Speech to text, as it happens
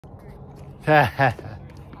Charging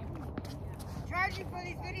for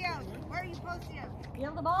these videos. Where are you posting them? You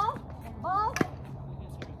have the ball? Ball?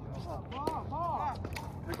 Ball.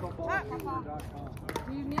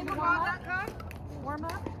 Do you need to warm up? Warm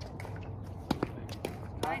up?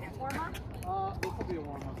 Warm up? This will be a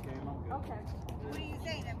warm-up game. I'm good. Okay. What are you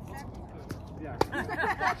saying? I'm stuck. Yeah. He's a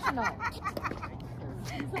professional.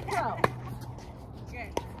 He's a pro.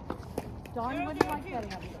 Good. Dawn, what do you like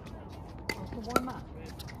betting up here? To warm up.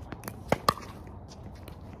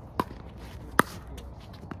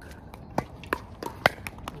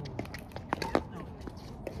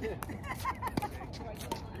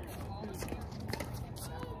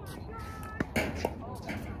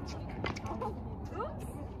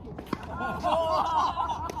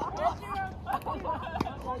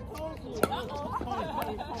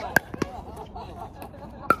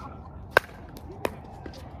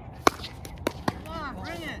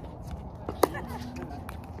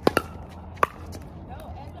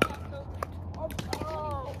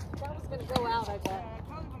 Go out, I bet.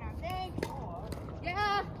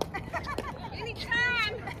 Yeah.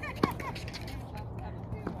 Anytime.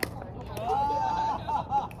 Oh,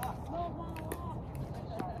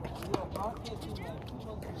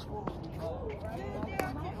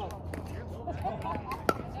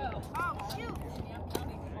 shoot.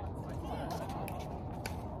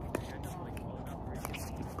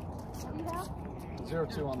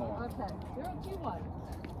 0-2 on the one. Okay. 0-2-1.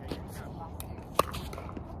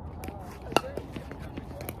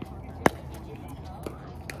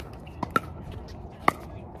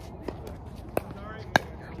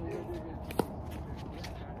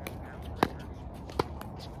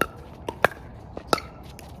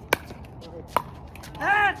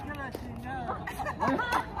 That's gonna see no.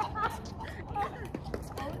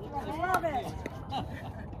 I love it.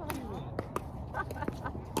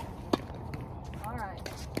 All right.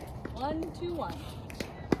 1-2-1.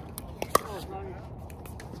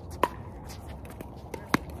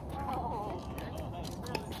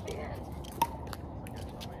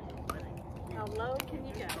 How low can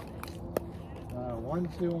you go?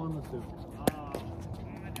 1-2 on the 2.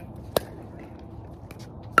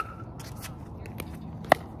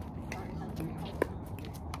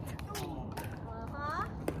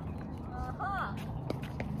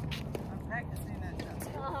 I'm practicing that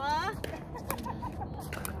stuff.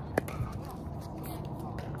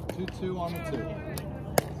 2-2 on the 2.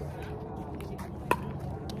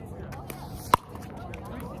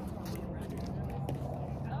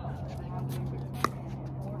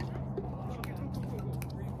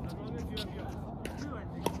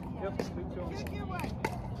 Yep, 2-2 on the 2.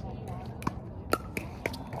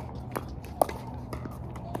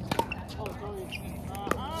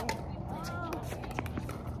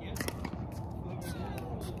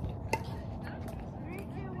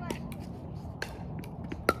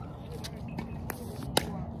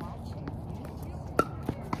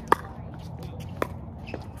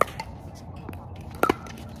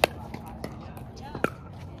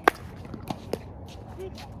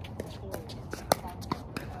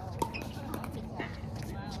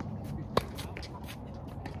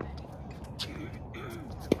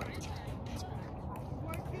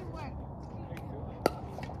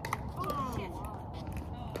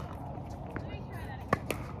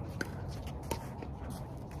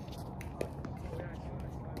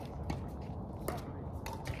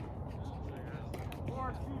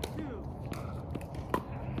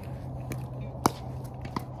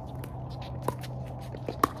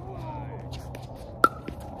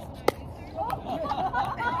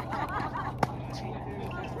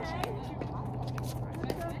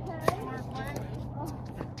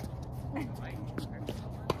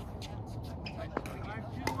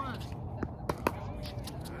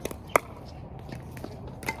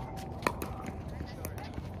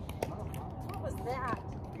 What was that?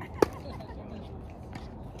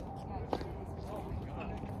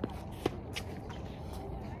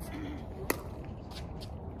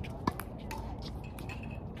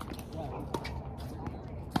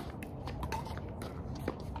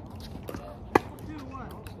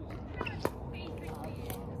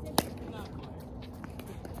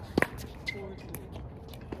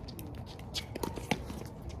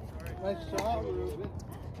 Nice shot, Ruben.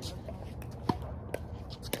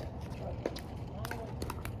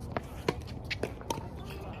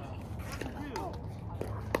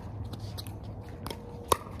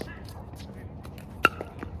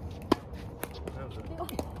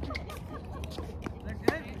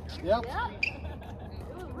 Yep. Yep.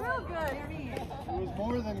 It was real good. It was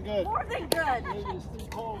more than good. More than good. Maybe it's too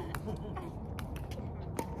cold.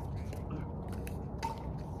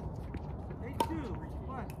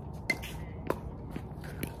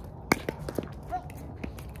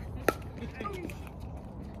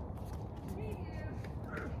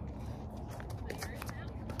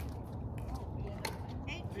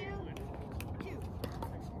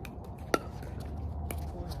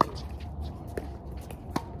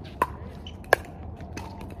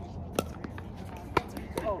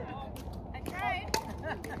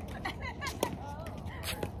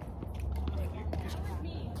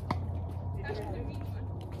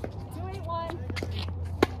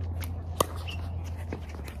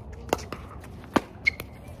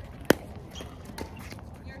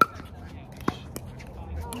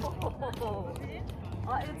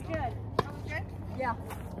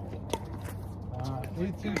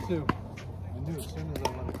 8-2-2. I knew as soon as I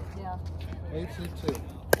let it go. Yeah. 8-2-2.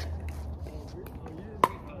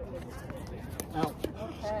 Out.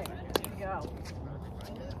 Okay, here we go.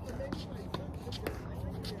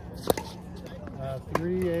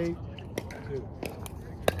 3-8-2.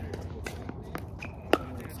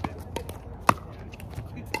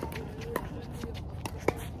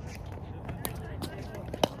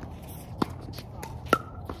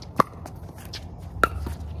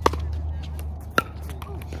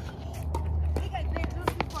 You guys made it a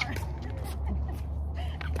little too far.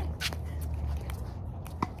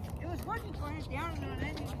 It was working for him down and on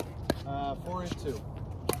ending. 4-2.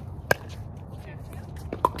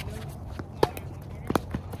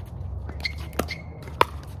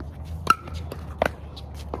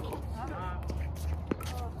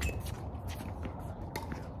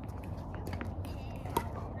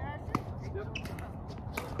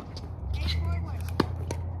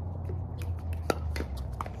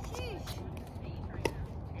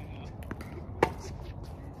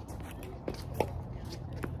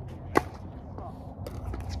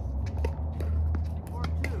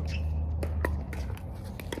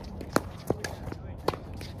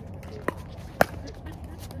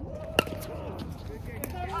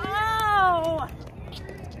 Oh!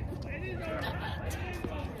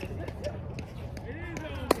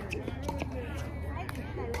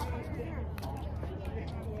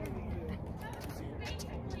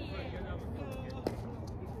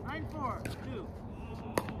 9-4-2.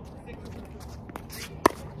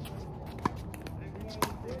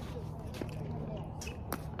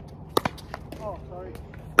 Oh, sorry.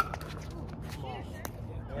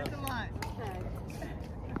 Hit the line. Okay.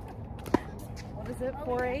 What is it?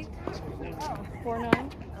 4-8? Oh,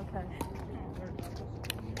 4-9? Okay.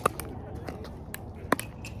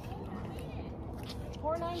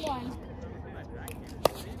 Four, 9-1.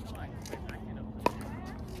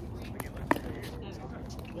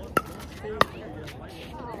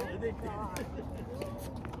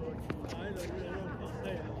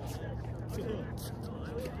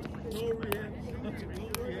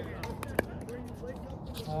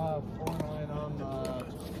 Oh, 4-9 on the...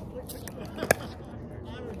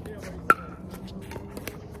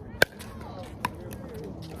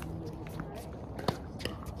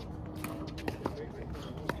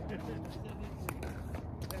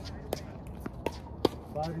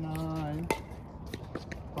 5-9.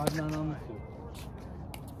 5-9 on the 2.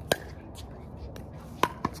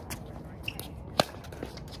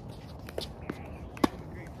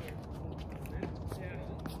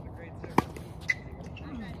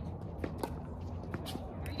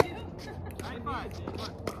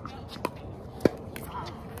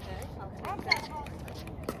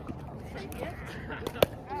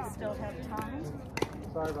 Still have time.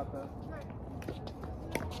 Sorry about that.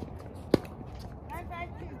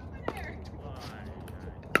 9-5-2.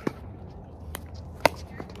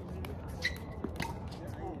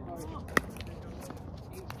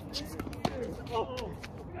 Oh.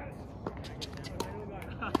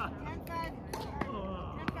 10-5.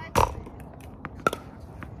 10-5.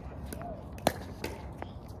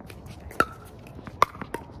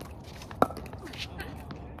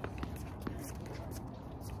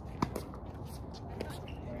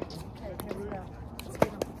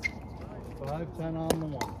 5-10 on the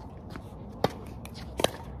 1.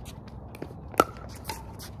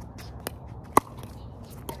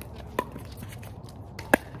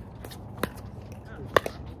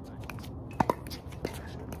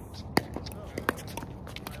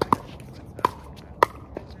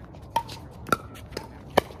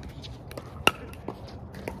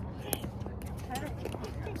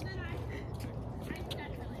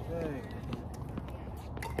 Okay.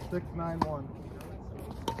 6-9-1.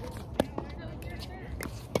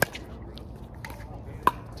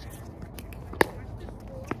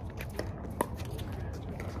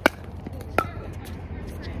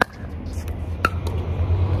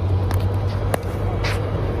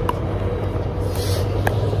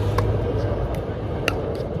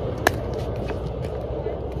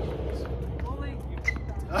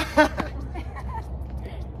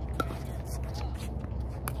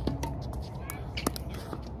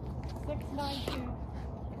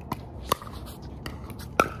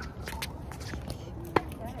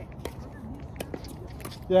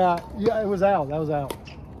 Yeah, it was out. That was out.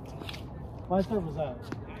 My serve was out.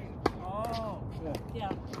 Oh. Yeah. Yeah.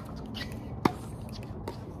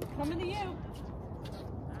 Coming to you.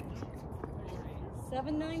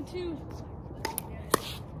 7-9-2.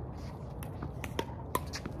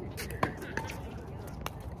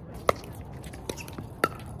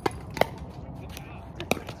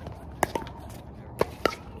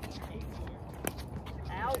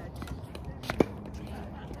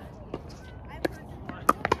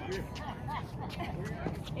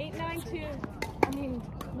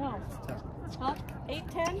 Huh?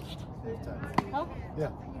 8-10? 8-10. Huh?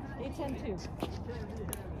 Yeah. 8-10-2.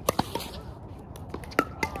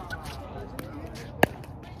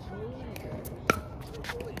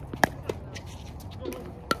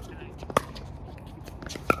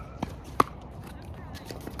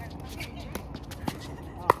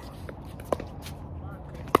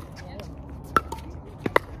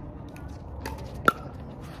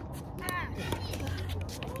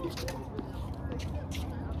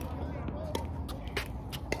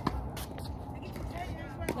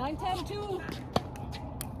 Nine, 10, 2.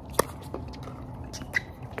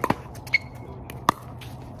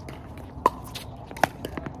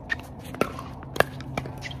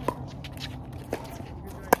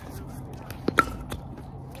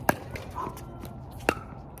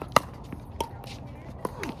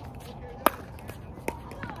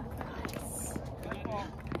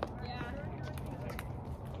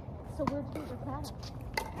 So where'd you get your paddle?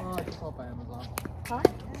 Oh, I just off Amazon. Huh?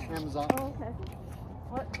 Amazon. Oh, okay.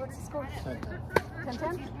 What's the score? 10-10.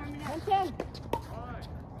 10-10? 10-10.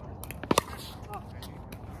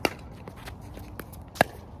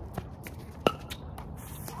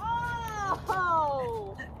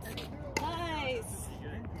 Oh! Nice!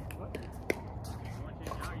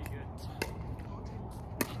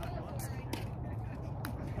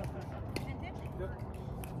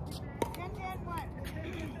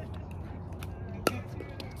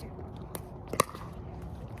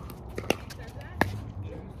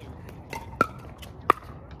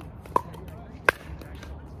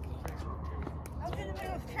 I was in the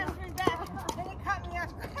middle of transferring back, then it caught me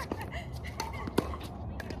off guard.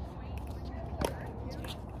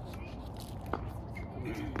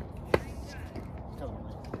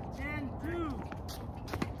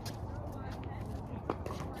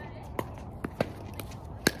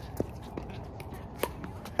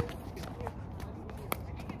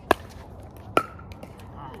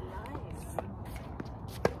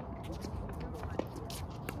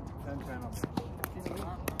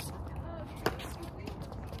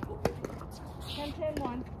 Ten,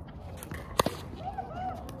 1.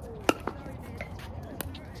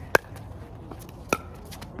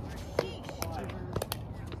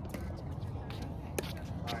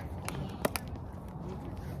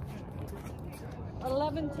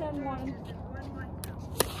 Eleven, 10, 1.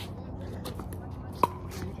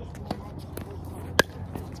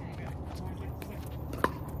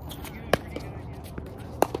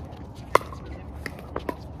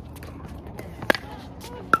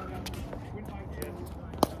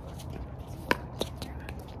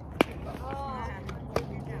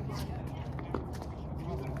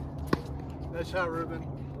 Nice shot, Ruben.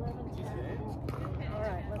 All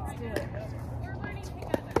right, let's do it.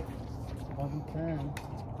 11-10.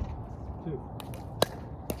 2.